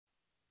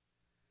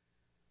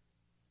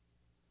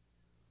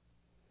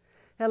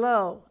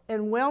Hello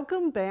and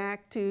welcome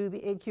back to the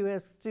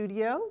AQS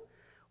studio.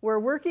 We're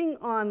working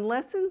on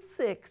lesson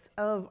 6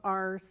 of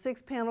our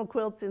 6-panel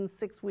quilts in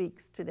 6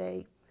 weeks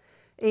today.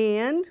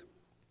 And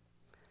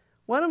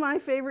one of my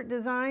favorite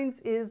designs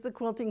is the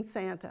Quilting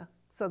Santa.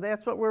 So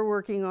that's what we're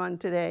working on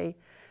today.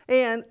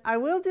 And I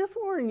will just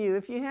warn you,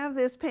 if you have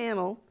this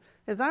panel,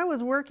 as I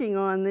was working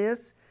on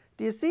this,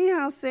 do you see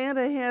how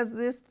Santa has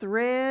this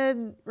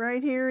thread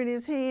right here in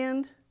his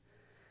hand?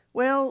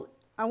 Well,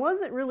 I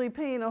wasn't really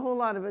paying a whole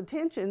lot of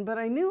attention, but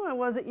I knew I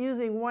wasn't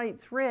using white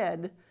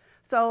thread.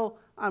 So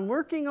I'm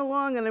working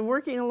along and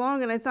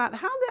I thought,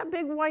 how'd that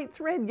big white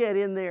thread get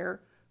in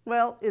there?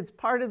 Well, it's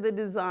part of the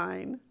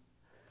design.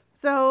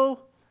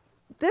 So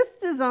this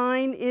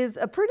design is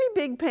a pretty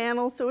big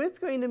panel, so it's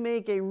going to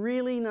make a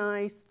really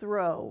nice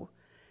throw.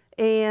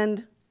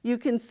 And you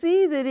can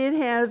see that it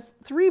has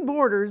 3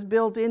 borders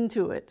built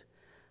into it.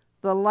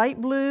 The light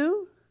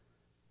blue,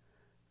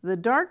 the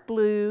dark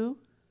blue,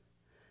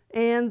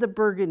 and the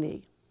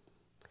burgundy.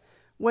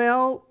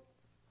 Well,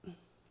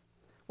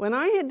 when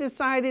I had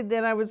decided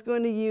that I was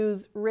going to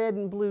use red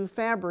and blue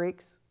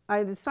fabrics,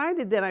 I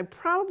decided that I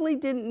probably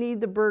didn't need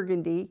the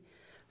burgundy.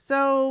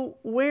 So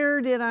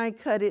where did I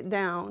cut it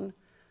down?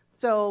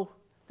 So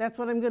that's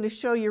what I'm going to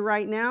show you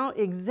right now,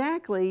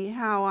 exactly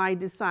how I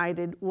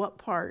decided what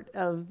part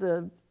of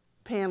the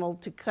panel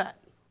to cut.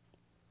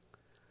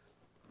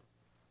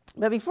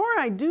 But before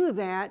I do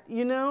that,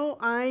 you know,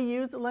 I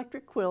use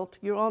electric quilt.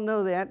 You all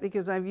know that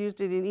because I've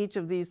used it in each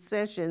of these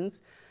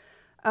sessions.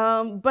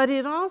 But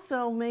it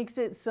also makes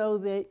it so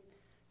that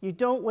you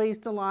don't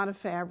waste a lot of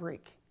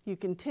fabric. You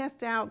can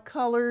test out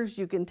colors,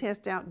 you can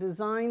test out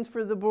designs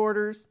for the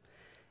borders.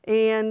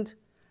 And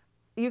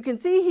you can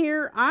see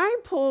here, I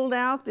pulled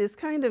out this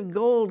kind of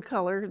gold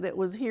color that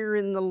was here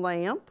in the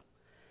lamp,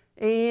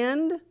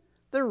 and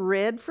the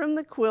red from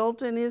the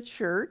quilt and his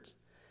shirt.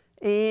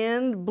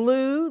 And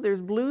blue,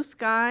 there's blue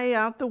sky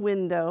out the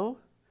window.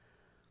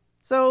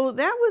 So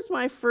that was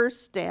my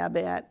first stab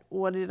at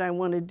what did I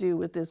want to do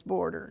with this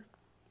border.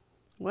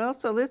 Well,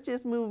 so let's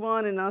just move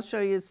on and I'll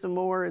show you some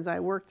more as I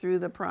work through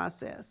the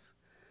process.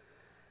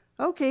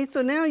 Okay,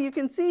 so now you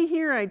can see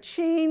here I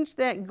changed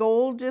that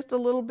gold just a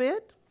little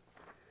bit.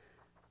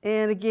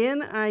 And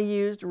again, I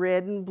used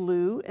red and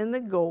blue and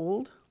the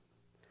gold.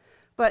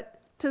 But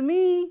to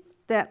me,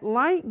 that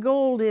light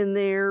gold in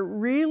there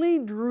really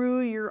drew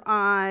your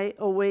eye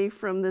away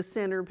from the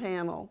center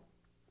panel.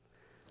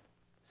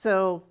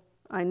 So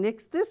I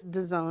nixed this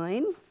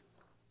design.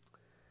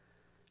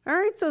 All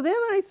right, so then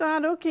I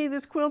thought, okay,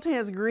 this quilt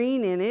has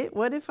green in it.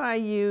 What if I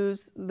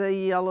use the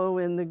yellow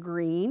and the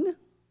green?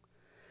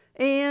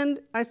 And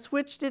I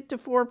switched it to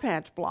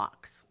 4-patch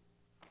blocks.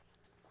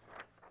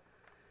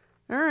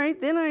 All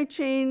right, then I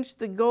changed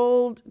the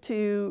gold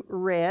to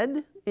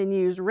red and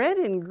used red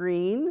and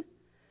green.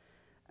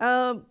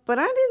 But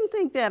I didn't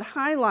think that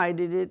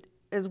highlighted it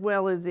as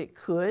well as it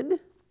could.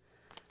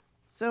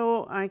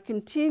 So I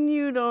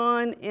continued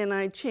on and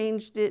I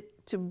changed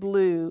it to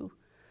blue.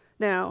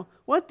 Now,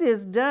 what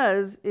this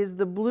does is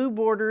the blue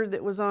border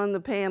that was on the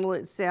panel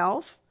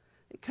itself,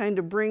 it kind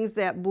of brings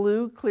that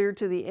blue clear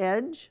to the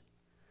edge.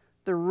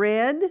 The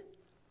red,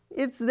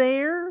 it's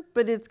there,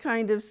 but it's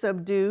kind of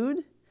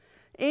subdued.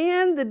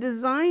 And the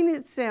design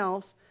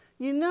itself,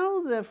 you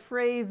know the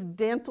phrase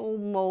dental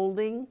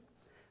molding?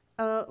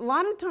 A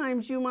lot of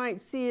times you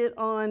might see it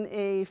on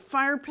a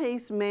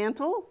fireplace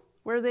mantle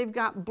where they've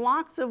got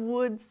blocks of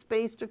wood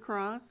spaced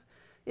across.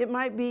 It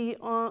might be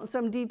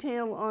some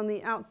detail on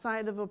the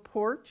outside of a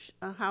porch,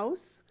 a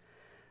house.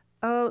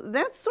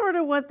 That's sort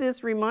of what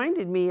this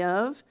reminded me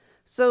of,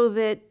 so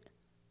that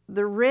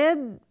the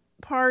red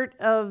part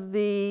of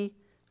the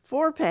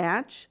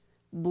 4-patch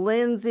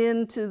blends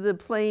into the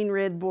plain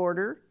red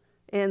border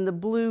and the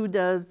blue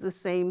does the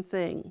same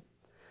thing.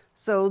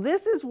 So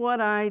this is what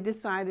I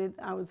decided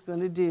I was going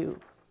to do.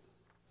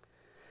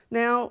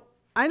 Now,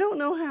 I don't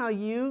know how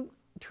you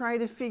try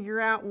to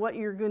figure out what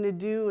you're going to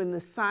do and the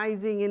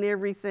sizing and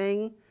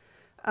everything,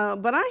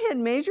 but I had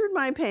measured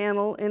my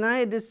panel and I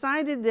had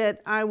decided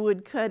that I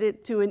would cut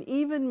it to an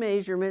even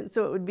measurement,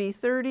 so it would be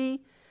 30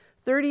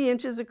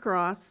 inches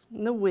across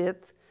in the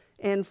width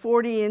and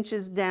 40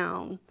 inches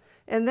down.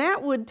 And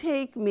that would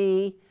take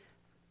me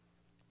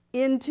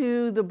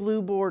into the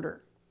blue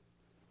border.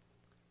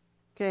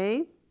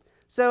 Okay?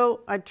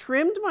 So I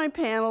trimmed my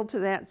panel to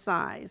that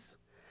size.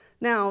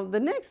 Now, the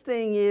next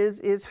thing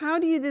is how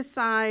do you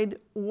decide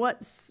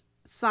what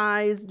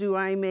size do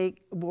I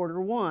make border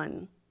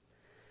 1?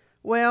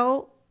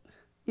 Well,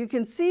 you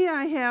can see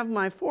I have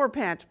my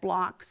 4-patch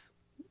blocks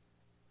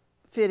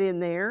fit in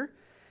there,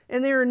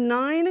 and there are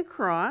 9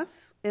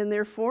 across, and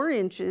they're 4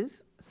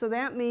 inches. So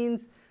that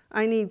means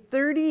I need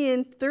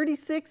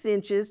 36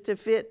 inches to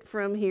fit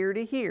from here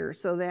to here.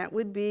 So that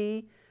would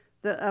be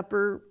the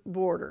upper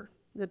border,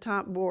 the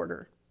top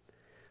border.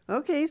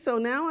 Okay, so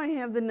now I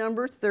have the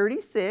number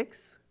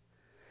 36,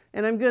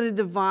 and I'm going to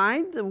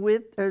divide the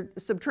width, or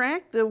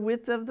subtract the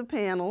width of the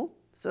panel.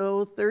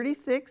 So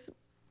 36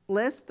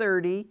 less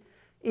 30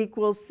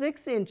 equals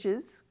 6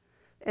 inches.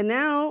 And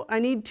now I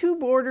need 2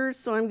 borders,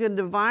 so I'm going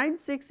to divide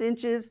 6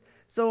 inches.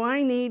 So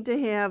I need to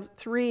have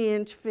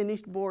 3-inch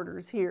finished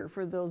borders here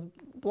for those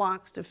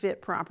blocks to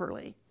fit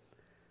properly.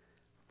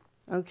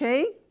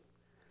 Okay?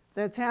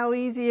 That's how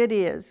easy it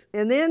is.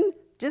 And then,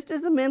 just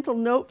as a mental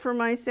note for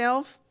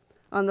myself,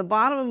 on the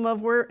bottom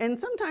of where, and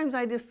sometimes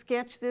I just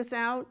sketch this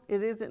out.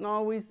 It isn't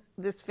always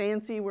this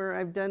fancy where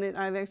I've done it.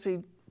 I've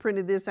actually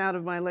printed this out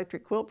of my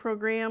electric quilt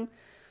program.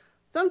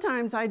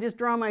 Sometimes I just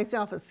draw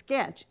myself a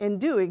sketch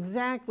and do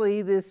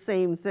exactly this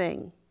same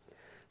thing.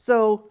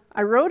 So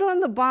I wrote on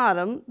the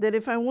bottom that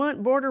if I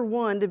want border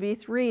 1 to be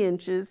 3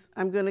 inches,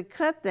 I'm going to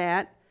cut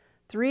that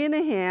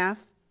 3.5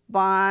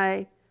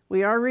 by,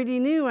 we already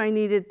knew I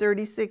needed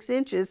 36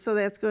 inches, so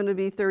that's going to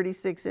be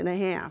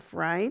 36.5,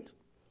 right?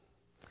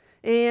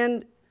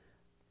 And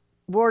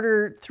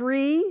border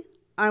 3,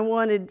 I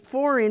wanted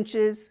 4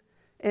 inches,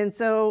 and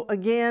so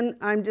again,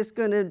 I'm just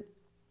going to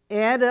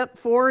add up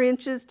 4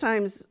 inches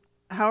times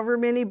however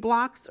many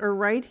blocks are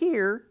right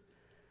here,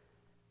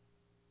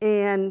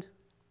 and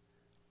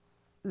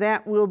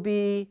that will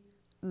be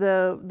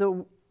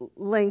the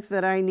length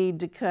that I need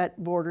to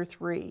cut border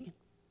 3.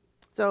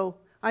 So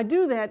I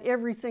do that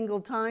every single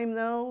time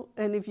though,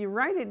 and if you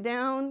write it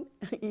down,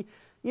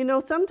 you know,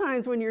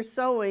 sometimes when you're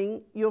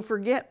sewing, you'll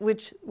forget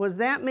which, was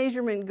that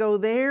measurement go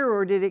there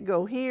or did it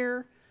go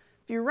here?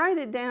 If you write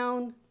it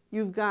down,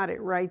 you've got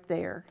it right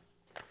there.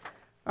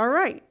 All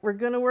right, we're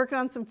going to work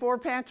on some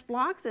 4-patch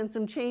blocks and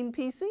some chain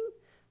piecing.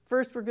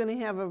 First, we're going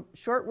to have a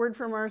short word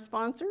from our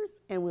sponsors,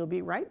 and we'll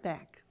be right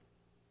back.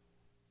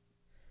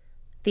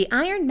 The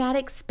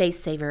Ironmatic Space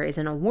Saver is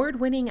an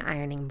award-winning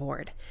ironing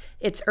board.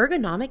 It's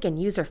ergonomic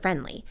and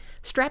user-friendly.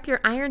 Strap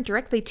your iron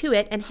directly to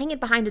it and hang it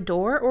behind a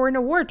door or in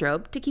a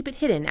wardrobe to keep it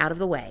hidden out of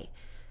the way.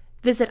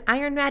 Visit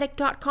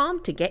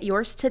ironmatic.com to get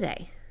yours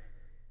today.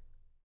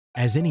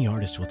 As any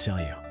artist will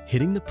tell you,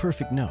 hitting the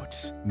perfect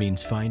notes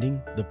means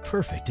finding the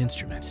perfect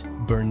instrument,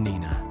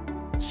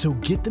 Bernina. So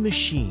get the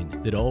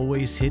machine that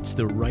always hits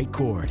the right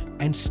chord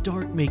and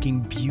start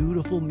making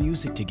beautiful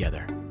music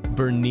together.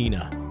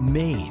 Bernina,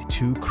 made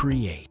to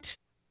create.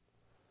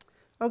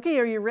 Okay,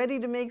 are you ready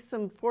to make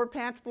some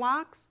 4-patch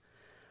blocks?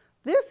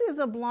 This is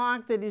a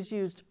block that is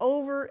used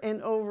over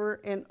and over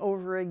and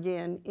over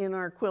again in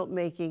our quilt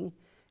making.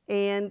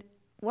 And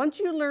once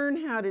you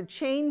learn how to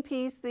chain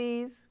piece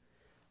these,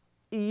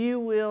 you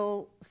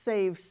will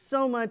save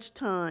so much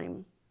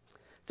time.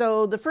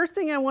 So the first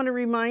thing I want to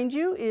remind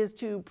you is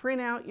to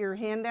print out your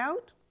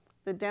handout.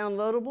 The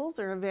downloadables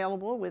are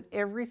available with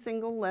every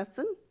single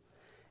lesson.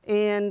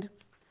 And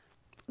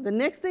the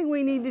next thing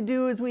we need to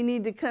do is we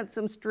need to cut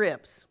some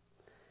strips.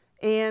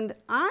 And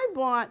I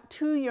bought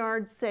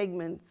 2-yard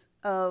segments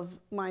of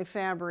my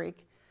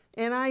fabric.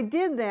 And I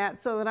did that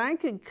so that I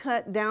could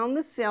cut down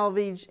the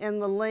selvage and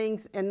the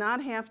length and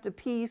not have to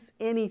piece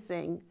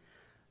anything.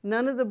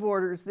 None of the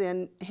borders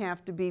then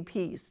have to be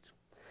pieced.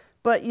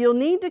 But you'll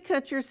need to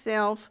cut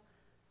yourself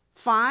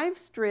 5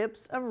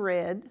 strips of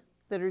red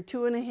that are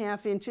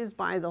 2.5 inches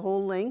by the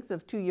whole length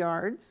of 2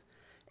 yards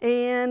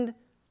and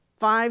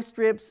 5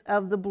 strips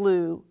of the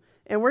blue.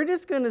 And we're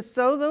just going to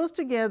sew those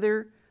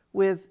together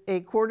with a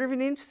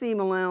 1/4 inch seam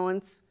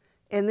allowance,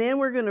 and then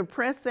we're going to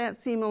press that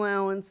seam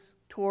allowance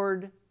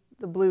toward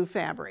the blue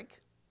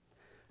fabric.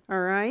 All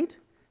right?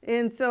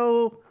 And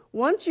so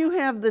once you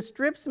have the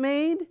strips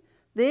made,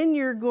 then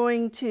you're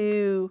going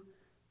to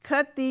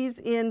cut these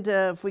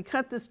into, if we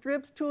cut the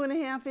strips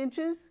 2.5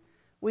 inches,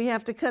 we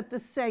have to cut the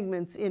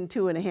segments in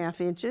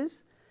 2.5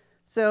 inches.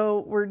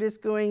 So we're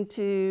just going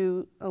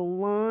to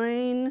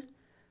align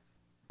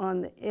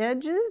on the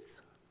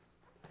edges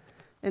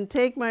and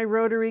take my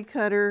rotary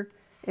cutter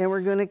and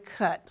we're going to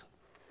cut.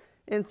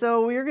 And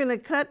so we're going to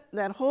cut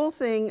that whole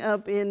thing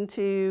up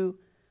into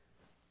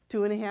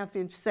 2.5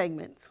 inch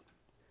segments.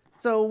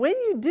 So when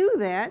you do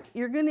that,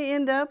 you're going to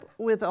end up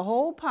with a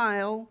whole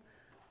pile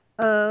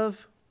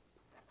of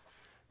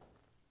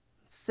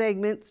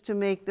segments to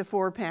make the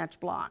 4-patch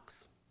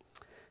blocks.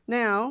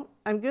 Now,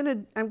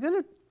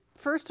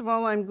 first of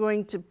all, I'm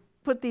going to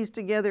put these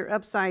together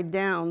upside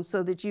down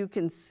so that you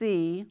can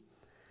see.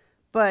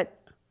 But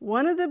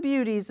one of the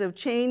beauties of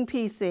chain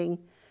piecing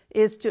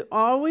is to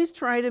always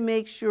try to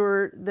make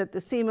sure that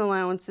the seam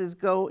allowances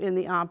go in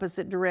the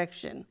opposite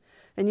direction.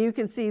 And you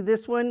can see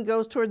this one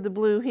goes toward the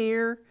blue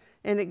here,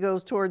 and it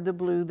goes toward the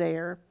blue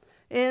there.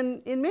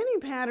 And in many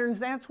patterns,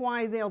 that's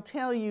why they'll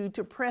tell you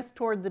to press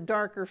toward the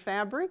darker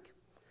fabric.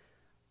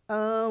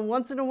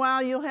 Once in a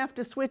while, you'll have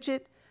to switch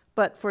it.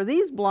 But for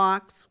these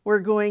blocks, we're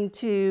going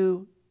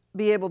to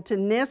be able to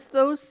nest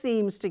those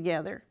seams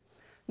together.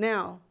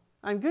 Now,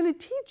 I'm going to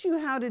teach you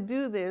how to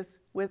do this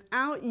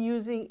without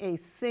using a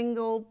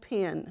single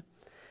pin.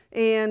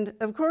 And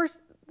of course,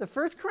 the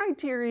first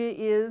criteria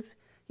is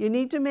you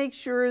need to make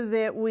sure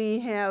that we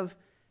have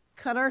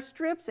cut our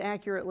strips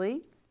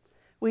accurately.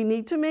 We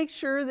need to make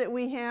sure that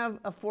we have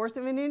a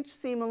 1/4 inch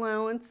seam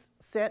allowance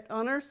set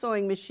on our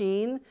sewing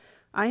machine.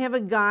 I have a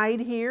guide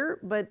here,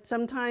 but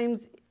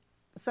sometimes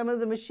some of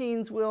the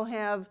machines will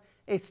have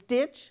a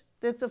stitch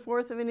that's a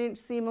 1/4 inch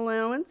seam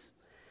allowance.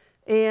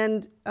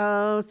 And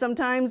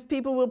sometimes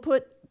people will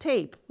put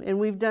tape, and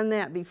we've done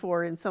that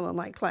before in some of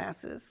my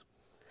classes.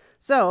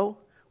 So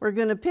we're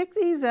going to pick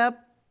these up,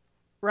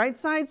 right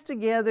sides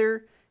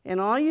together, and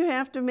all you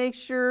have to make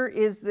sure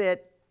is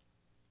that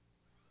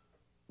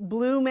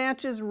blue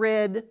matches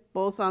red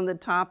both on the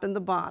top and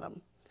the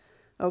bottom.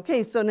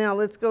 Okay, so now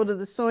let's go to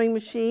the sewing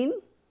machine.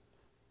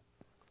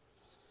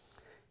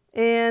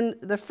 And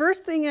the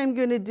first thing I'm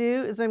going to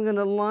do is I'm going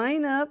to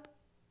line up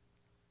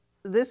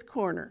this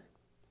corner.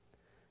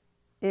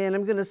 And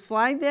I'm going to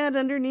slide that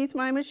underneath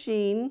my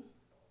machine.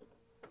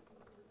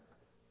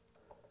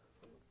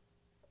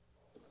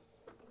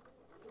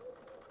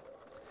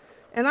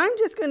 And I'm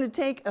just going to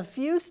take a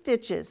few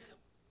stitches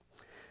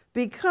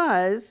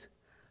because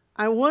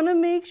I want to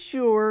make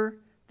sure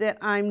that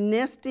I'm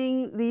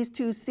nesting these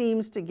two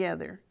seams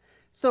together.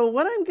 So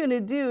what I'm going to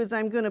do is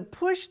I'm going to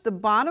push the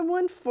bottom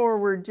one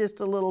forward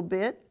just a little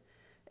bit.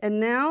 And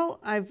now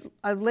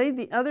I've laid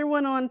the other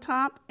one on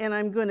top, and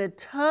I'm going to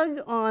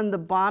tug on the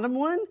bottom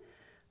one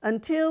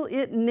until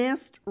it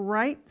nests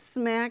right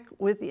smack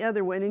with the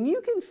other one. And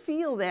you can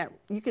feel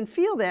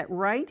that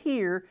right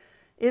here.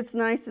 It's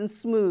nice and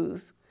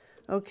smooth.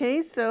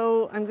 Okay,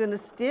 so I'm going to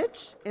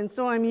stitch, and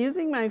so I'm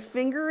using my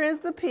finger as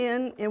the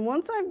pin, and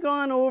once I've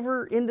gone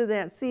over into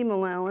that seam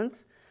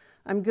allowance,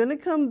 I'm going to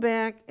come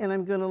back and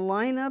I'm going to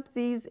line up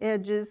these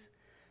edges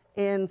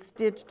and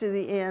stitch to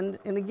the end.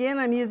 And again,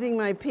 I'm using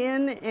my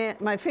pin and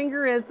my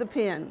finger as the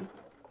pin.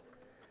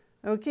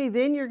 Okay,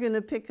 then you're going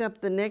to pick up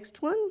the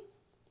next one,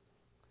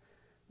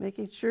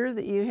 making sure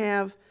that you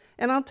have,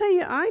 and I'll tell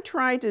you, I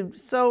try to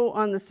sew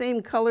on the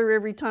same color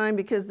every time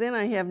because then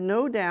I have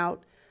no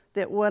doubt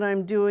that what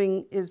I'm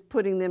doing is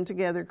putting them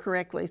together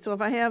correctly. So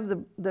if I have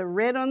the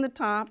red on the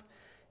top,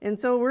 and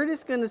so we're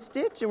just going to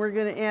stitch and we're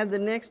going to add the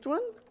next one.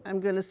 I'm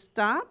going to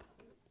stop.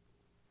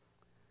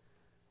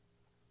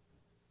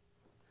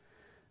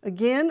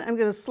 Again, I'm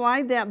going to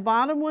slide that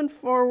bottom one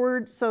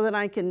forward so that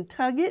I can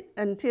tug it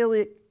until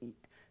it,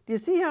 do you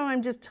see how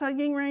I'm just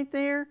tugging right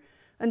there?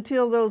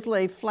 Until those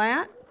lay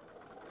flat.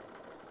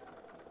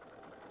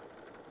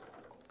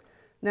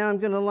 Now I'm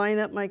going to line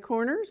up my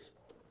corners.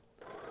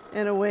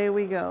 And away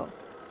we go.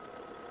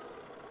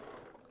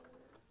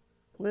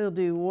 We'll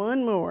do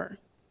one more.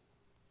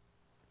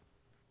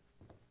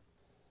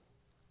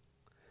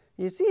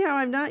 You see how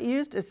I've not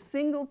used a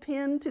single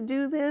pin to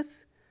do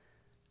this?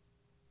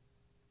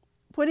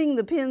 Putting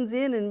the pins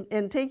in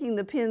and taking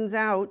the pins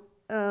out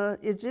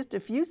is just a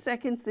few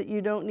seconds that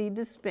you don't need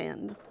to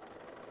spend.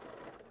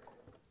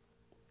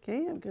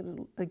 Okay, I'm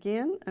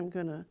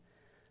going to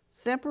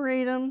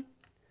separate them,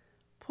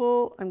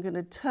 pull, I'm going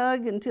to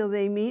tug until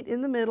they meet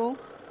in the middle.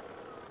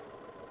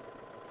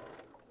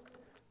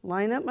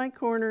 Line up my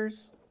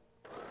corners.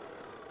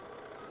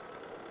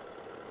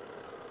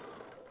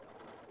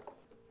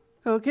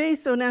 Okay,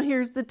 so now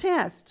here's the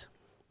test.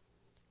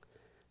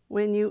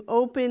 When you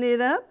open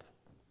it up,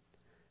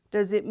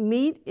 does it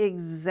meet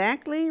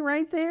exactly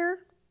right there?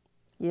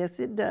 Yes,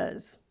 it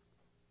does.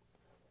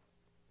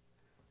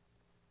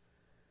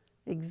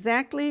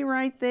 Exactly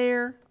right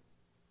there.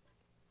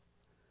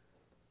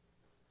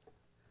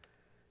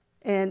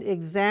 And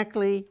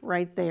exactly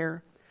right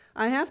there.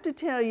 I have to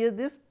tell you,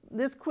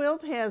 this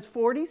quilt has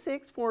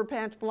 46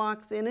 4-patch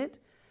blocks in it,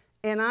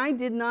 and I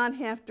did not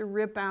have to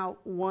rip out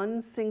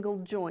one single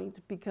joint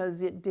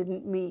because it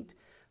didn't meet.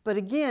 But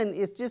again,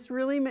 it's just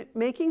really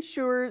making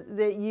sure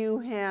that you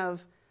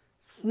have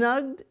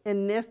snugged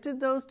and nested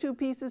those two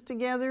pieces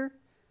together.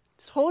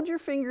 Just hold your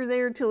finger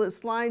there till it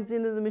slides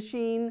into the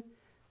machine,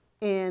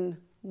 and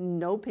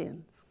no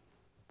pins.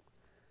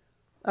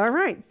 All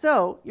right,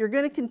 so you're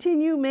going to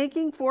continue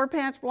making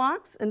 4-patch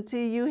blocks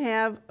until you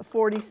have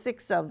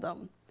 46 of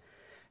them.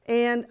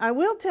 And I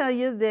will tell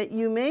you that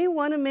you may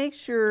want to make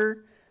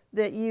sure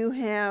that you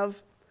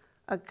have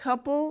a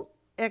couple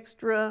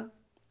extra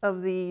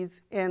of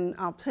these, and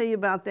I'll tell you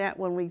about that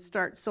when we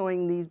start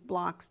sewing these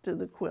blocks to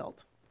the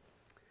quilt.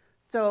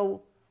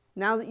 So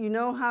now that you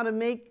know how to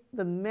make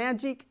the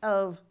magic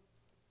of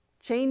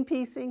chain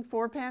piecing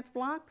 4-patch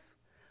blocks,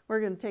 we're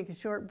going to take a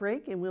short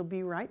break and we'll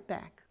be right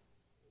back.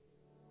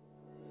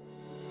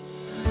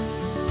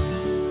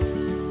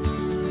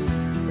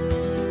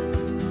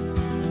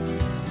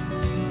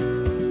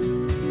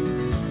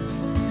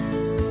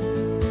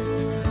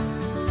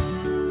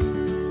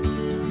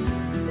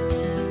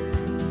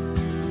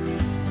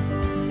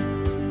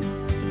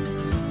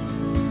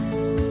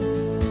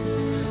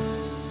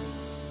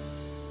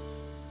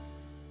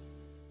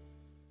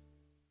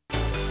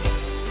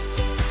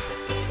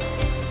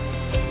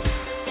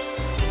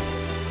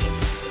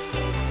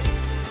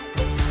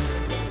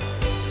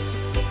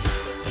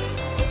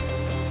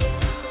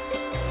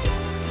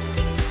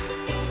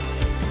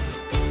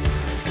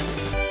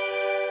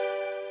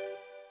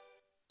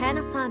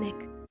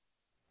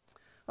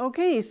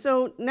 Okay,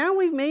 so now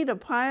we've made a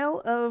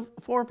pile of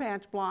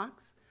 4-patch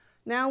blocks.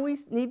 Now we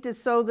need to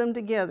sew them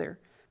together.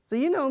 So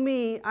you know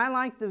me, I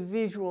like the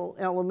visual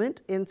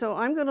element, and so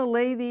I'm going to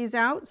lay these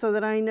out so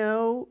that I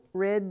know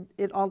red,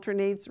 it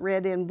alternates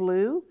red and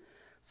blue.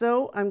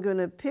 So I'm going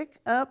to pick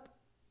up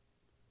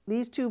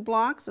these two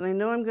blocks, and I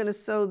know I'm going to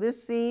sew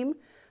this seam.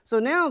 So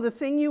now the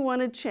thing you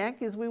want to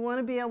check is we want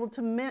to be able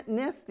to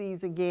nest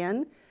these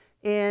again,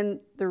 and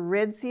the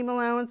red seam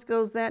allowance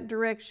goes that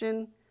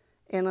direction,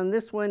 and on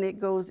this one it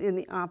goes in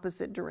the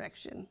opposite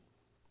direction.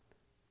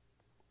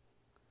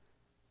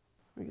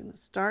 We're going to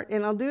start,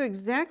 and I'll do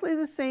exactly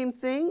the same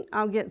thing.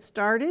 I'll get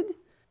started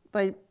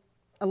by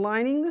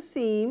aligning the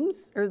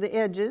seams, or the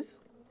edges,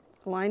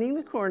 aligning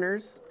the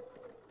corners.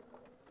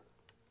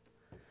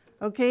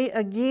 Okay,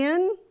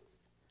 again,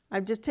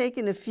 I've just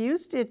taken a few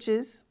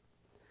stitches.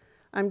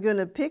 I'm going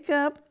to pick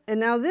up, and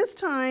now this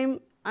time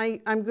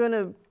I'm going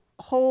to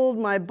hold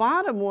my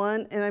bottom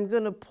one, and I'm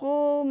going to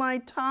pull my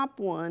top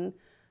one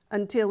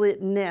until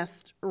it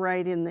nests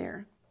right in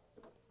there.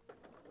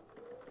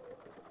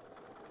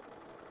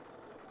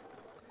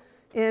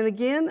 And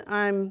again,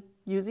 I'm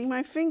using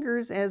my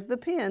fingers as the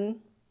pin.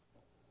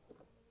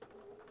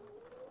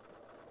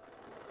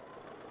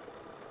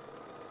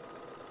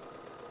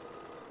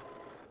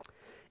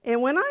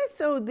 And when I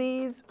sewed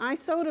these, I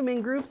sewed them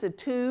in groups of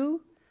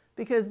 2,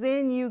 because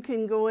then you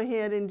can go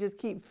ahead and just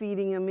keep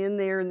feeding them in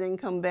there and then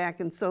come back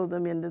and sew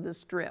them into the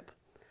strip.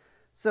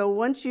 So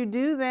once you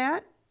do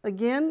that,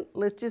 again,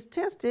 let's just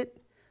test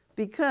it,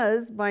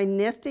 because by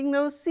nesting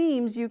those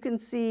seams, you can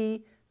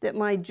see that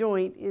my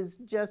joint is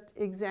just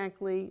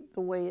exactly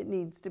the way it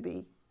needs to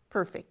be.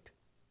 Perfect.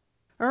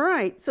 All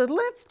right, so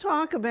let's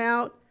talk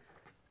about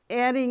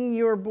adding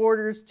your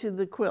borders to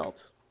the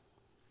quilt.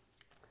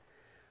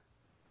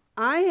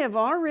 I have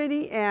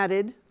already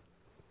added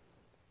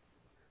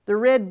the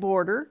red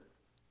border,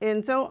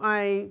 and so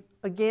I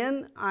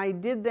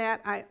did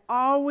that. I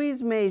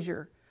always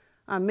measure.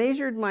 I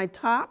measured my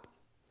top,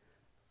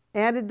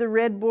 added the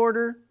red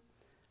border.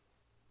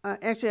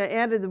 Actually, I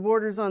added the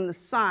borders on the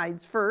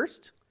sides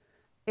first,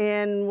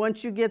 and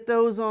once you get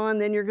those on,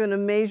 then you're going to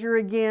measure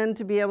again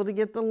to be able to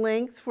get the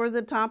length for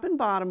the top and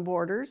bottom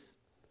borders.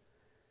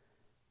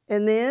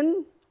 And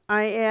then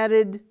I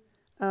added,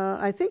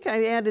 I think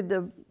I added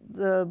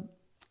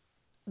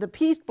the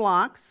piece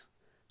blocks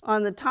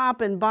on the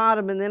top and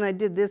bottom, and then I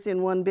did this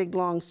in one big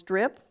long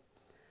strip.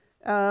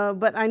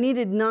 But I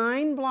needed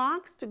 9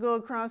 blocks to go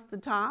across the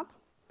top,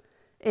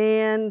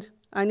 and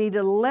I need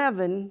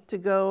 11 to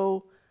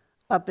go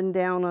up and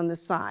down on the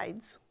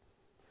sides.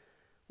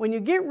 When you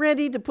get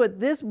ready to put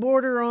this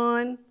border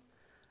on,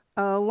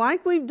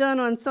 like we've done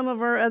on some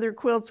of our other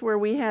quilts where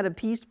we had a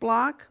piece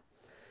block,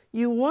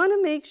 you want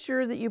to make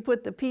sure that you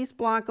put the piece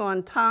block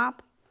on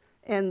top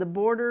and the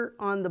border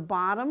on the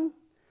bottom.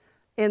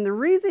 And the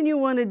reason you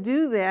want to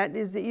do that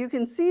is that you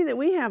can see that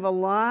we have a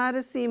lot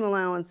of seam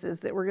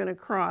allowances that we're going to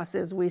cross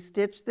as we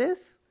stitch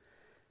this,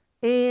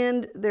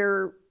 and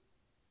they're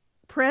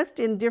pressed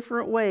in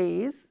different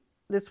ways.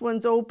 This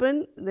one's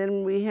open,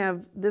 then we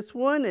have this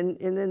one, and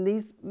then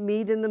these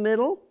meet in the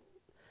middle,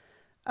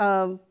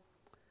 so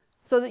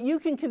that you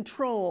can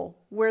control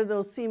where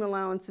those seam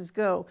allowances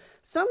go.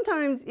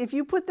 Sometimes if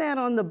you put that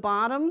on the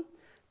bottom,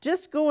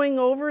 just going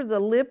over the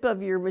lip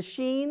of your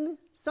machine,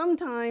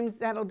 sometimes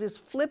that'll just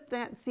flip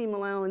that seam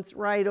allowance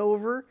right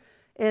over,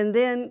 and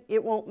then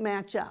it won't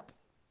match up.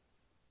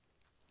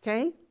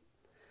 Okay?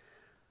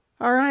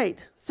 All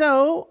right,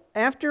 so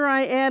after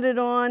I added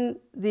on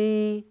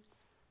the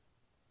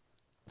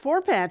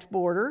 4-patch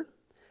border,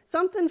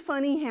 something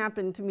funny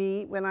happened to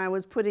me when I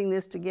was putting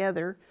this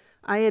together.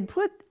 I had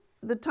put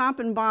the top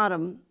and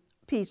bottom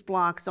piece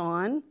blocks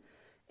on,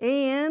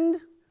 and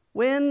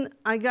when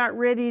I got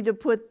ready to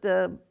put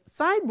the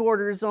side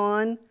borders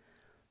on,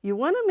 you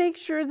want to make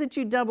sure that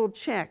you double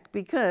check,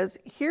 because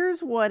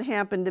here's what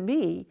happened to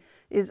me,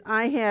 is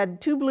I had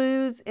 2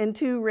 blues and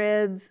 2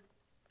 reds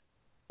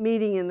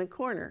meeting in the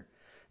corner.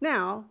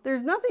 Now,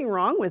 there's nothing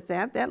wrong with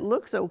that. That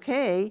looks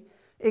okay,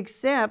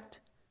 except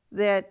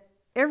that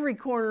every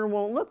corner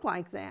won't look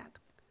like that.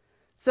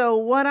 So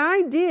what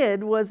I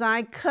did was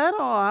I cut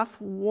off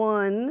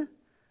one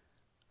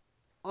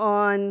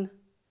on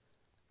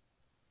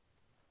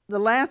the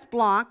last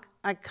block.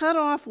 I cut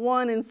off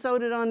one and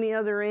sewed it on the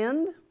other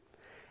end.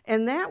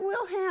 And that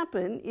will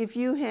happen if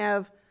you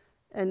have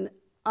an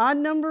odd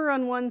number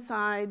on one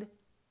side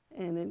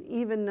and an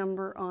even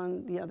number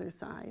on the other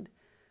side.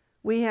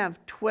 We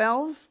have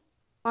 12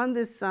 on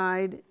this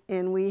side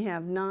and we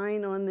have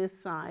 9 on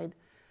this side.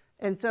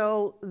 And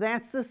so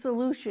that's the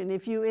solution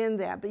if you end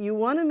that. But you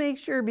want to make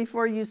sure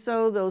before you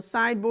sew those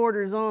side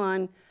borders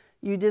on,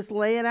 you just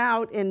lay it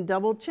out and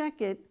double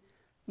check it.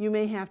 You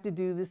may have to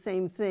do the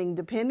same thing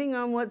depending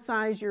on what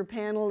size your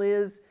panel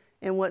is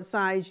and what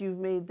size you've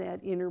made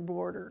that inner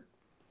border.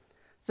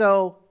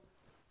 So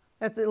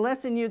that's a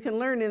lesson you can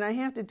learn, and I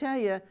have to tell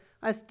you,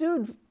 I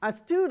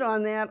stewed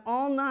on that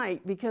all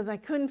night because I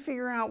couldn't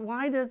figure out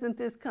why doesn't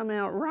this come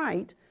out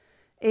right.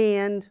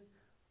 And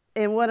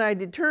what I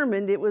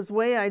determined, it was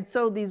way I'd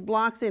sewed these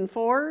blocks in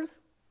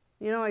 4s.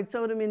 You know, I'd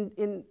sewed them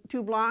in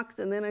 2 blocks,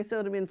 and then I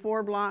sewed them in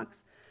 4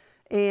 blocks.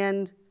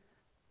 And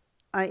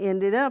I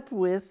ended up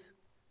with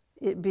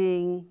it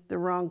being the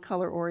wrong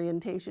color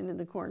orientation in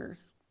the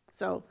corners.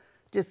 So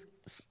just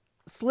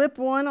slip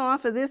one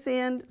off of this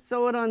end,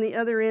 sew it on the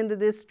other end of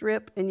this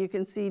strip, and you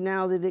can see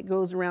now that it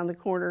goes around the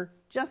corner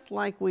just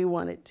like we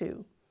want it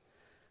to.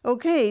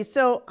 Okay,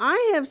 so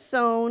I have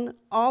sewn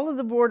all of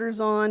the borders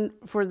on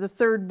for the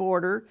third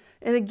border.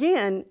 And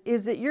again,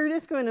 is that you're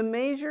just going to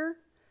measure,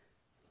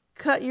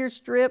 cut your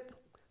strip.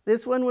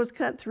 This one was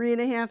cut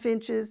 3.5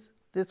 inches.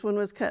 This one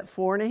was cut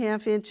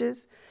 4.5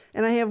 inches.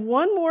 And I have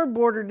one more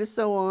border to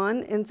sew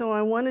on, and so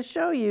I want to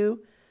show you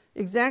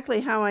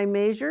exactly how I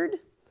measured.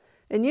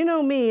 And you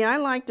know me, I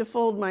like to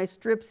fold my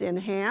strips in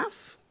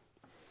half.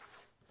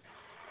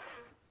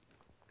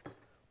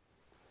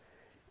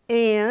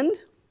 And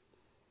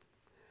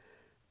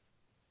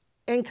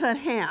cut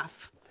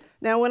half.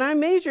 Now when I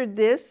measured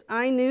this,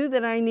 I knew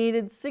that I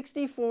needed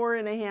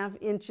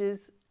 64.5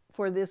 inches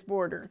for this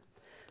border.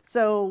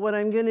 So what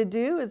I'm going to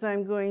do is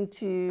I'm going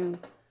to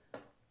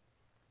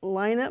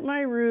line up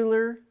my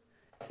ruler,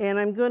 and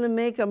I'm going to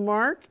make a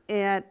mark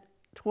at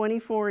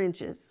 24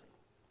 inches.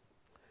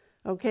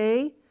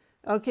 Okay?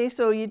 Okay,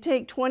 so you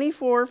take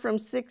 24 from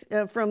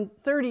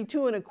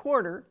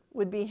 32.25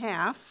 would be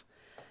half.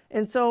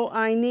 And so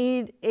I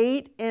need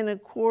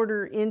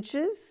 8.25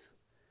 inches.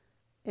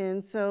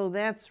 And so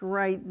that's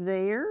right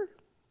there.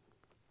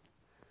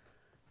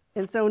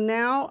 And so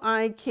now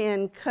I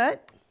can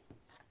cut.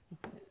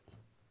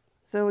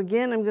 So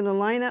again, I'm going to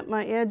line up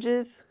my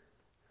edges,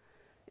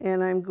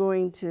 and I'm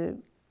going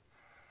to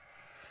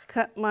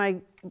cut my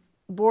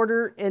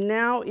border, and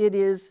now it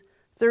is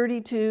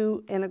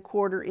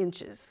 32.25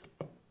 inches.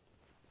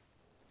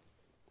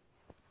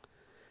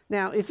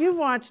 Now, if you've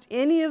watched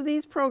any of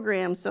these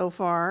programs so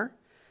far,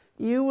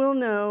 you will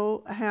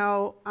know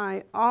how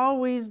I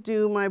always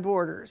do my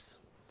borders.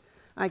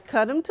 I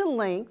cut them to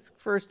length,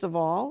 first of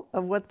all,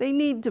 of what they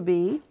need to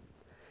be.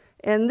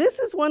 And this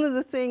is one of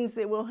the things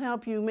that will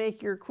help you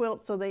make your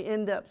quilt so they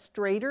end up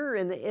straighter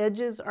and the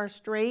edges are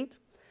straight.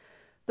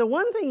 The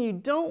one thing you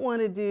don't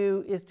want to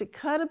do is to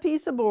cut a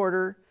piece of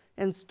border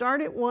and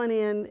start at one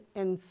end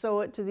and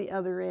sew it to the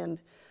other end.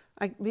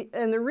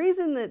 And the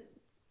reason that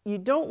you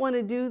don't want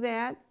to do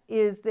that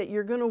is that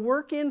you're going to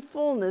work in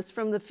fullness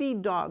from the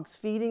feed dogs,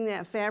 feeding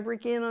that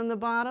fabric in on the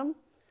bottom.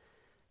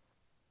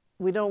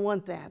 We don't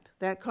want that.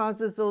 That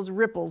causes those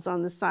ripples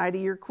on the side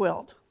of your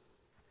quilt.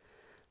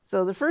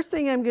 So the first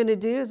thing I'm going to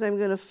do is I'm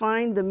going to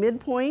find the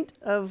midpoint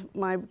of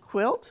my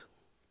quilt.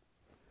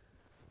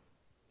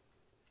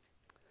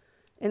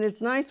 And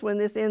it's nice when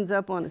this ends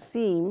up on a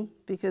seam,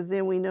 because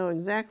then we know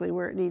exactly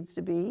where it needs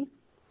to be.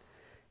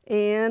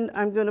 And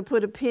I'm going to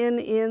put a pin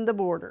in the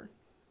border.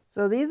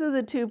 So these are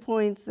the 2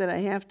 points that I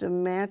have to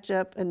match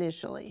up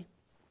initially.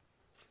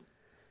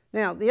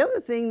 Now, the other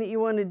thing that you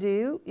want to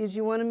do is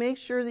you want to make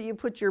sure that you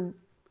put your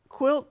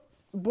quilt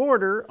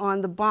border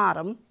on the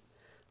bottom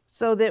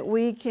so that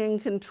we can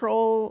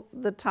control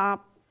the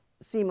top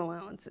seam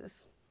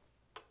allowances.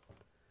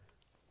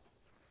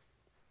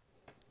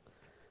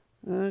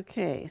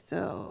 Okay,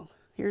 so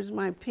here's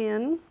my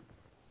pin.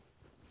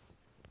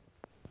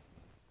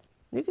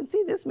 You can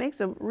see this makes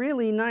a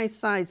really nice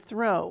size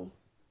throw.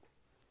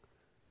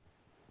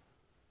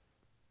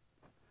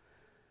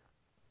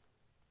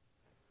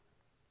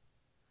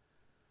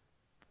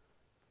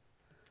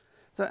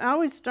 So I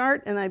always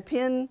start and I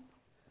pin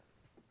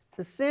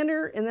the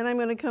center, and then I'm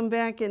going to come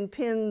back and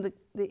pin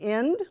the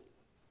end.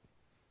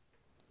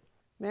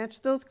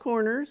 Match those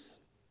corners.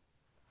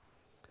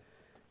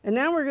 And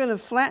now we're going to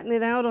flatten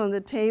it out on the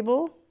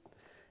table.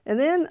 And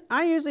then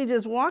I usually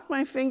just walk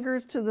my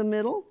fingers to the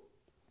middle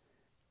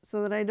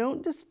so that I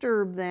don't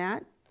disturb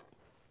that.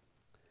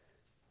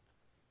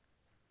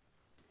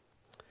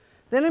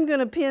 Then I'm going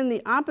to pin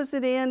the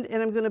opposite end,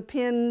 and I'm going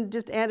to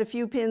just add a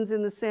few pins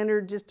in the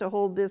center just to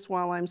hold this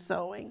while I'm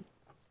sewing.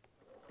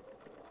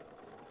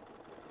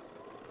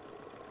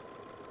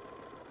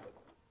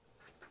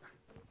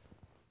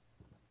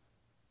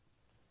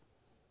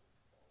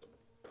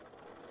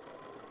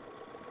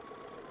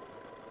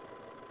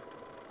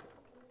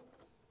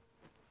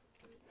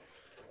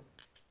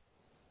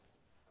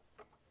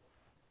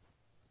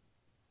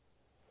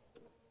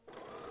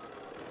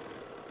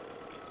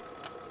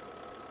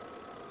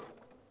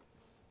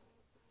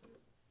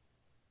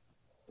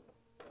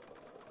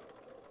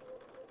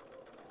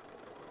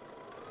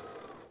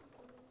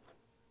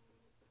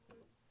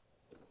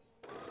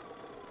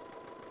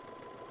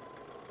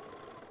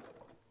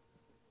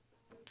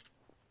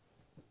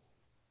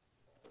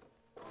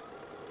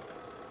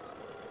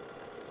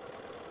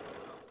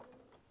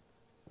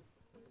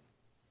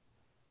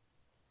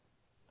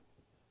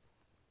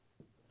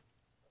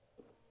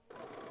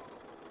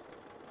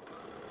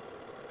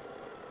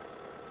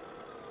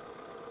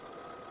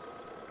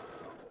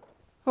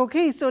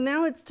 Okay, so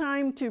now it's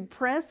time to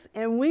press,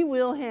 and we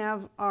will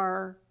have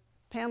our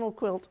panel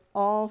quilt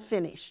all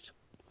finished.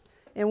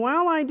 And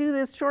while I do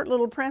this short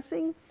little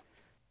pressing,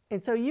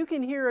 and so you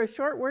can hear a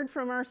short word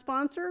from our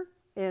sponsor,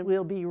 and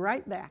we'll be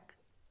right back.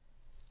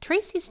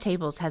 Tracy's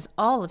Tables has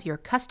all of your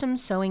custom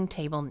sewing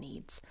table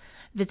needs.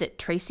 Visit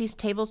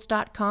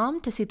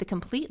tracystables.com to see the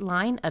complete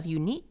line of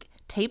unique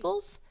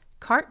tables,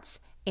 carts,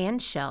 and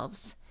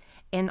shelves.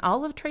 And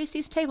all of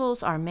Tracy's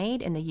tables are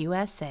made in the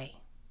USA.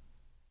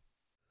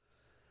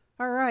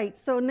 All right,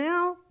 so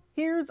now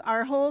here's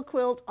our whole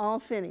quilt all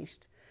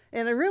finished.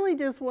 And I really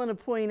just want to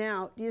point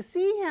out, you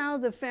see how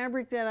the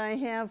fabric that I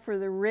have for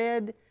the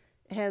red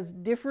has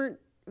different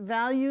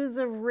values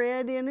of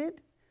red in it?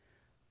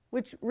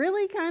 Which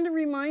really kind of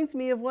reminds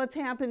me of what's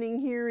happening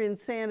here in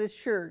Santa's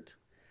shirt.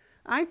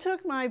 I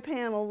took my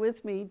panel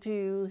with me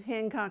to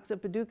Hancock's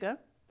of Paducah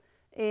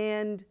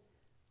and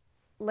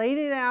laid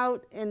it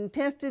out and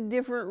tested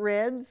different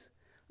reds.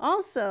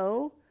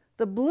 Also,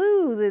 the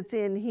blue that's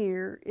in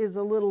here is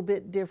a little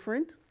bit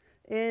different.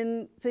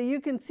 And so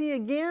you can see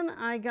again,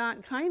 I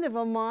got kind of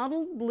a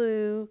mottled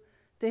blue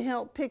to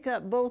help pick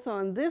up both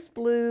on this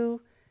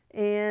blue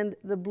and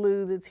the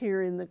blue that's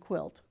here in the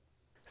quilt.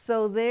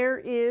 So there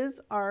is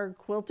our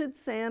Quilted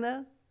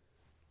Santa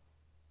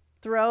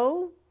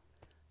throw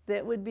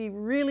that would be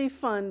really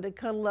fun to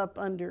cuddle up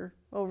under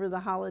over the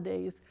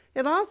holidays.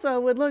 It also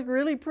would look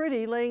really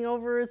pretty laying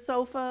over a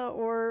sofa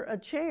or a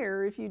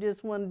chair if you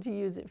just wanted to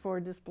use it for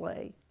a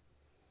display.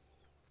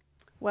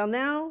 Well,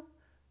 now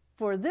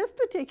for this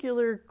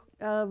particular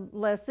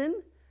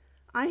lesson,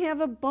 I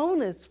have a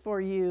bonus for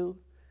you,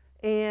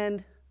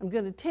 and I'm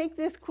going to take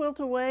this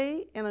quilt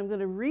away and I'm going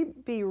to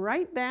be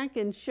right back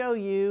and show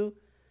you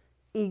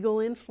Eagle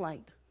in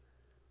Flight.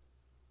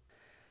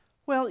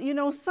 Well, you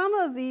know, some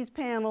of these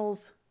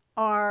panels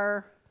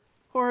are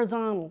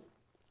horizontal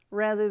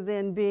rather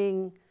than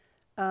being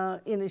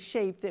in a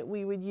shape that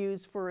we would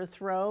use for a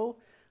throw.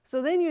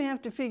 So then you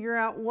have to figure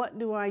out, what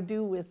do I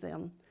do with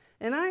them?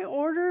 And I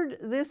ordered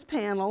this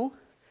panel,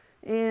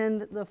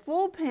 and the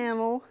full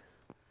panel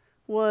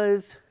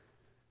was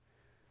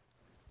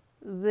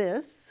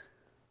this.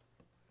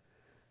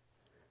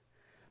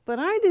 But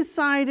I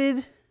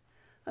decided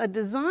a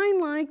design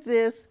like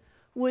this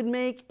would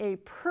make a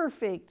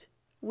perfect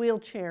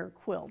wheelchair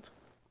quilt.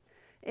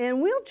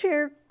 And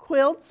wheelchair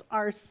quilts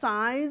are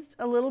sized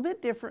a little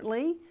bit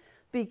differently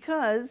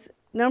because,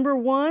 number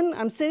one,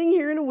 I'm sitting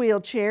here in a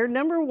wheelchair.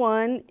 Number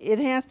one, it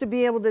has to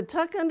be able to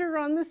tuck under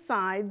on the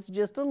sides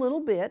just a little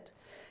bit,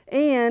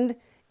 and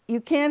you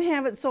can't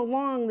have it so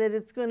long that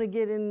it's going to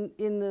get in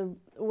the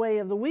way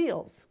of the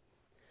wheels.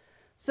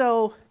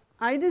 So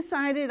I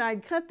decided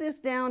I'd cut this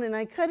down, and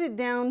I cut it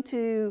down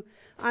to,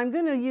 I'm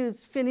going to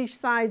use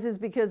finished sizes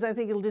because I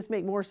think it'll just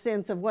make more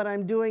sense of what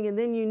I'm doing. And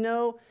then, you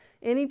know,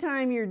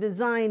 anytime you're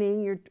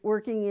designing, you're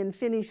working in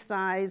finished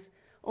size.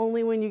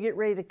 Only when you get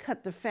ready to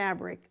cut the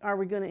fabric are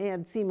we going to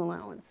add seam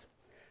allowance.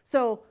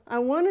 So I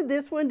wanted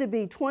this one to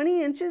be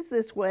 20 inches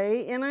this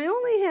way, and I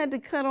only had to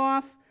cut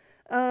off,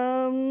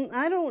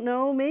 I don't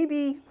know,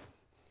 maybe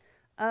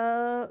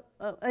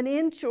an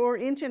inch or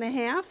inch and a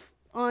half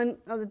on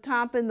the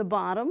top and the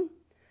bottom.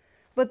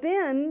 But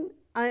then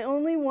I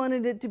only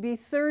wanted it to be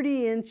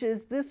 30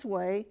 inches this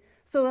way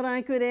so that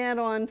I could add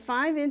on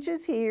 5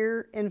 inches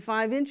here and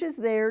 5 inches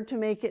there to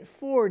make it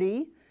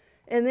 40.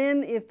 And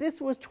then if this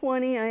was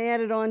 20, I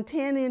added on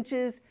 10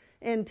 inches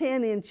and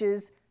 10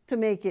 inches to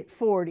make it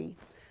 40.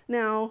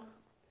 Now,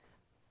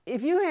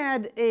 if you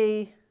had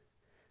a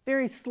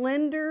very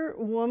slender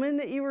woman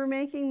that you were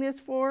making this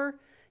for,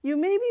 you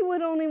maybe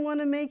would only want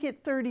to make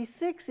it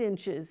 36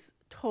 inches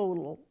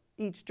total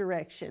each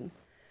direction.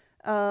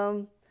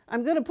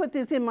 I'm going to put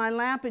this in my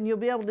lap and you'll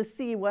be able to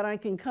see what I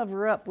can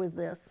cover up with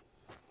this.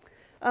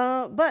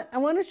 But I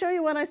want to show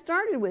you what I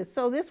started with.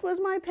 So this was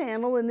my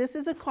panel, and this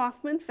is a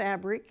Kaufman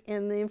fabric,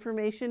 and the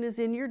information is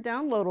in your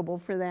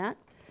downloadable for that.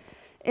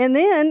 And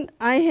then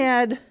I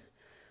had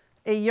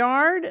a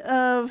yard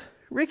of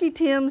Ricky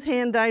Tim's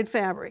hand-dyed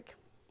fabric.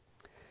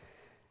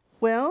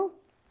 Well,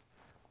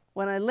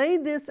 when I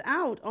laid this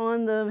out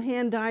on the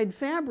hand-dyed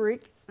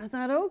fabric, I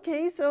thought,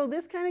 okay, so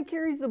this kind of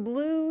carries the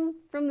blue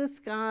from the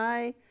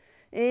sky,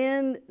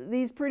 and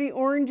these pretty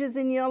oranges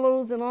and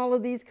yellows and all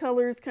of these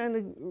colors kind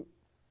of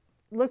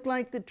looked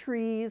like the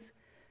trees,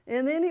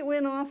 and then it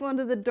went off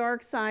onto the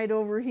dark side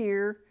over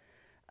here.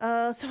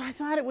 So I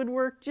thought it would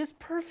work just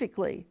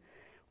perfectly.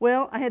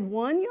 Well, I had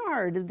 1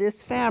 yard of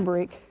this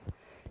fabric,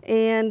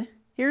 and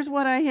here's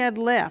what I had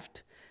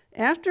left.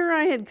 After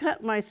I had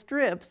cut my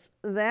strips,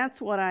 that's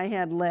what I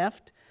had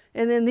left.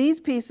 And then these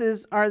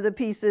pieces are the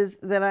pieces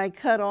that I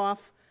cut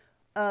off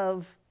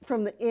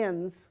from the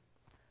ends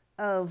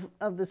of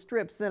the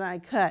strips that I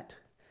cut.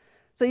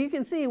 So you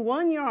can see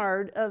 1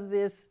 yard of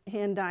this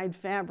hand-dyed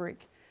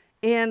fabric.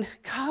 And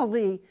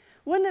golly,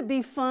 wouldn't it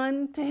be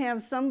fun to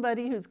have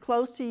somebody who's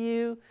close to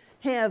you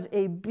have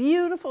a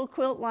beautiful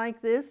quilt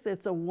like this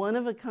that's a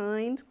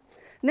one-of-a-kind?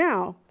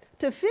 Now,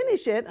 to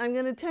finish it, I'm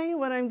going to tell you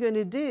what I'm going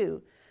to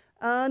do.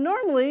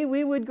 Normally,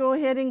 we would go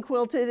ahead and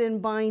quilt it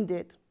and bind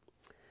it.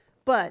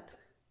 But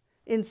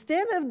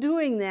instead of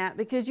doing that,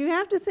 because you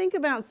have to think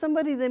about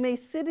somebody that may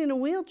sit in a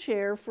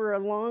wheelchair for a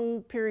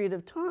long period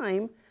of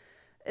time,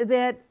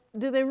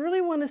 do they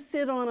really want to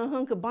sit on a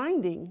hunk of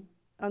binding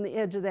on the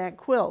edge of that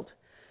quilt?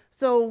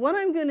 So what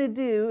I'm going to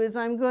do is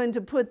I'm going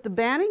to put the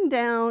batting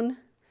down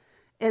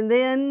and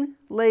then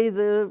lay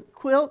the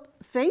quilt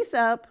face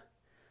up,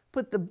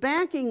 put the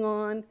backing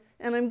on,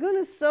 and I'm going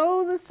to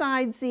sew the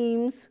side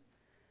seams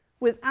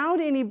without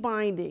any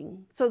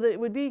binding, so that it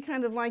would be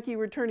kind of like you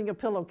were turning a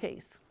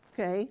pillowcase,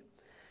 okay?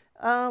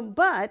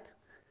 But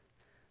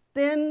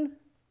then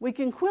we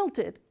can quilt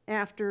it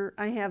after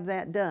I have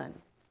that done.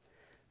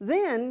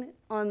 Then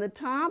on the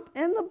top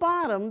and the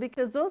bottom,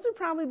 because those are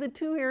probably the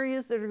two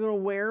areas that are going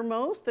to wear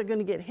most, they're going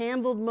to get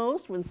handled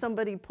most when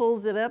somebody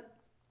pulls it up,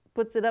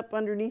 puts it up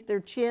underneath their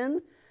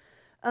chin.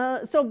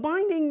 So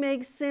binding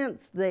makes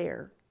sense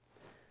there.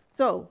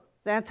 So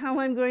that's how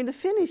I'm going to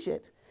finish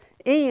it.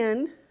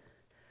 And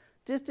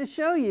just to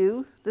show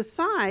you the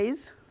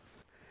size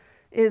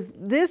is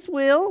this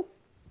will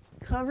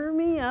cover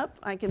me up.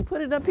 I can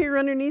put it up here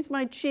underneath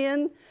my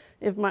chin.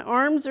 If my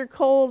arms are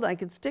cold, I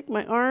could stick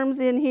my arms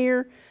in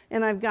here,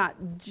 and I've got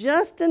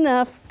just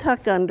enough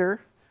tuck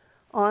under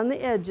on the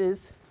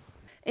edges,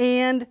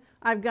 and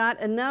I've got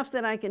enough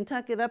that I can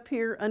tuck it up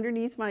here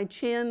underneath my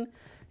chin.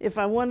 If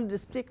I wanted to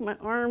stick my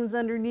arms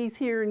underneath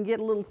here and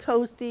get a little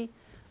toasty,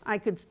 I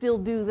could still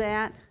do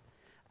that.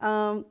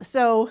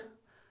 So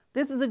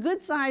this is a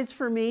good size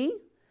for me,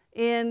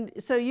 and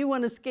so you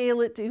want to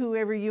scale it to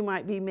whoever you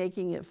might be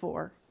making it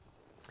for.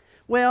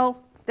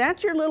 Well,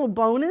 that's your little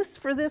bonus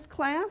for this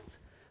class.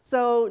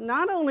 So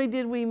not only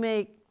did we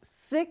make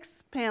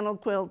 6 panel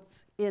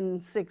quilts in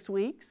 6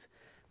 weeks,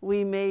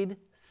 we made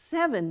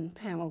 7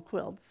 panel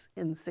quilts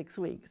in 6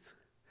 weeks.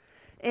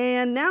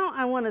 And now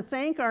I want to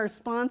thank our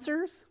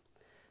sponsors,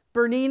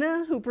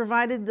 Bernina, who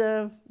provided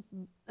the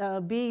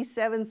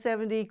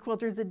B770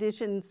 Quilters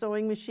Edition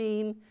sewing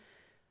machine,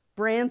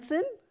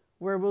 Branson,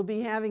 where we'll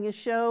be having a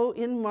show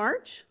in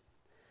March,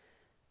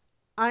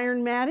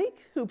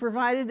 Ironmatic, who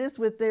provided us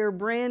with their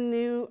brand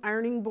new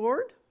ironing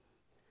board,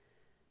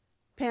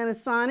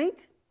 Panasonic,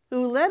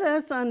 who let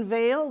us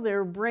unveil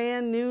their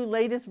brand new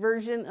latest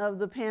version of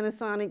the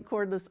Panasonic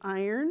cordless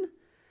iron,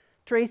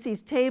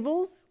 Tracy's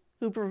Tables,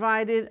 who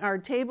provided our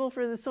table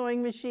for the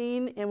sewing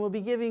machine and will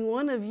be giving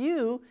one of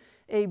you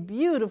a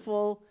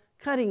beautiful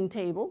cutting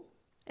table,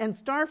 and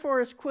Star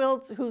Forest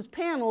Quilts, whose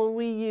panel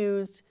we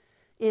used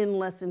in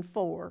lesson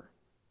 4.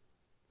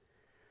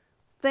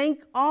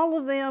 Thank all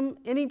of them.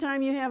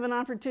 Anytime you have an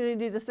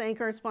opportunity to thank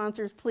our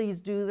sponsors,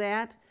 please do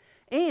that.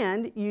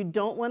 And you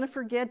don't want to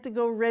forget to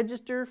go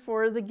register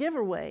for the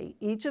giveaway.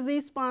 Each of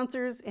these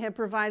sponsors have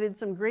provided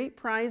some great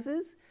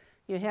prizes.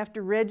 You have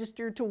to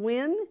register to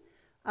win.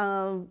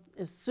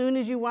 As soon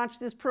as you watch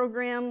this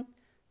program,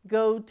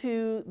 go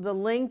to the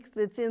link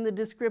that's in the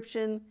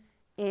description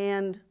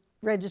and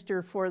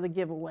register for the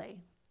giveaway.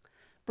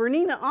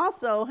 Bernina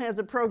also has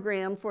a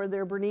program for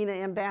their Bernina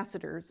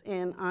ambassadors,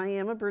 and I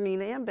am a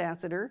Bernina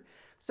ambassador.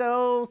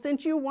 So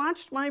since you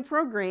watched my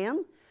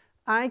program,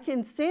 I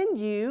can send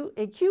you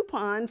a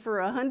coupon for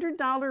a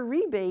 $100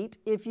 rebate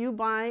if you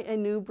buy a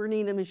new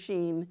Bernina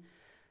machine.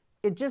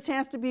 It just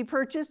has to be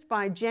purchased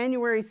by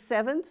January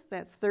 7th.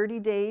 That's 30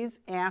 days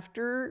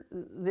after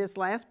this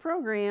last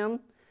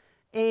program.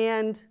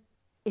 And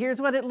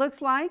here's what it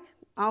looks like.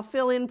 I'll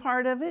fill in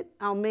part of it.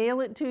 I'll mail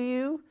it to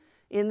you.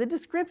 In the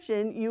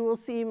description, you will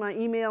see my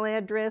email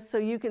address, so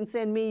you can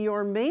send me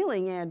your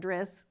mailing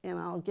address and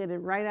I'll get it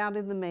right out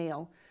in the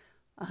mail.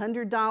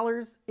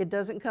 $100, it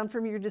doesn't come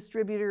from your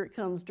distributor, it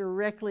comes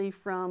directly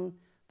from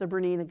the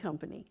Bernina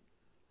company.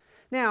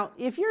 Now,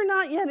 if you're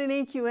not yet an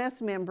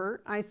AQS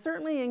member, I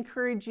certainly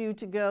encourage you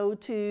to go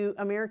to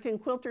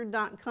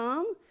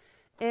AmericanQuilter.com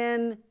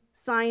and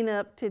sign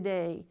up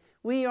today.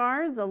 We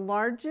are the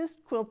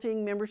largest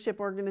quilting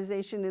membership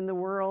organization in the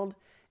world,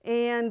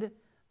 and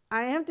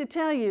I have to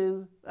tell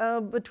you,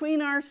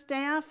 between our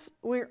staff,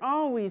 we're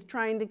always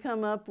trying to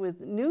come up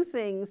with new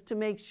things to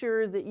make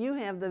sure that you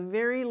have the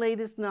very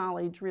latest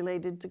knowledge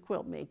related to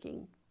quilt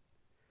making.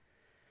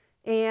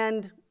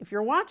 And if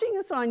you're watching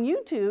us on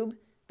YouTube,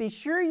 be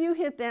sure you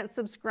hit that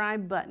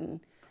subscribe button.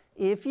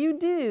 If you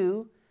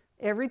do,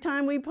 every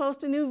time we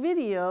post a new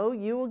video,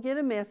 you will get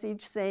a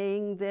message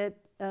saying that,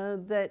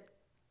 that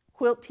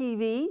Quilt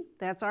TV,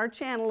 that's our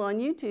channel on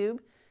YouTube,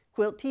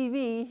 Quilt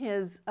TV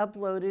has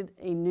uploaded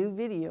a new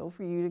video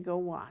for you to go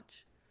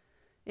watch.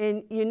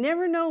 And you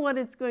never know what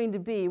it's going to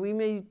be. We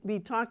may be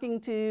talking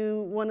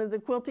to one of the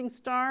quilting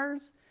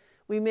stars.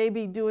 We may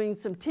be doing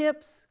some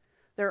tips.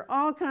 There are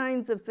all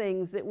kinds of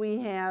things that we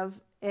have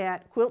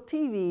at Quilt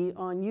TV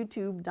on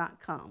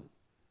YouTube.com.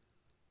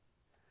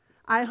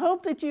 I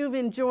hope that you've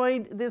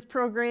enjoyed this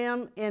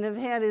program and have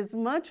had as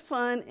much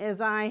fun as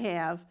I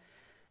have.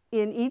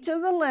 In each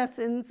of the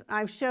lessons,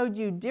 I've showed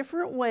you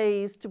different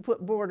ways to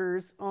put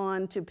borders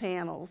onto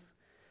panels.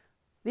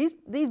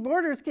 These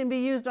borders can be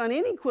used on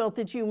any quilt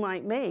that you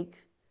might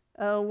make,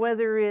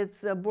 whether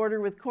it's a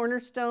border with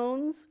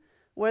cornerstones,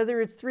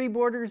 whether it's 3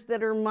 borders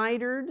that are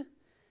mitered,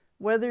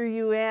 whether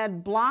you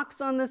add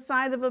blocks on the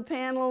side of a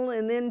panel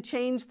and then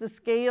change the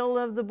scale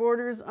of the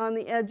borders on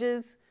the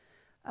edges.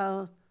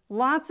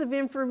 Lots of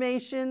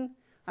information.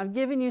 I've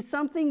given you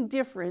something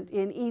different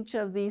in each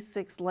of these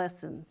 6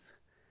 lessons.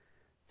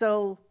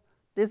 So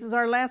this is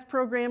our last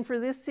program for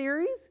this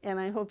series, and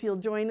I hope you'll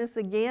join us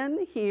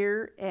again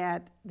here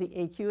at the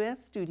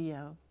AQS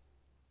studio.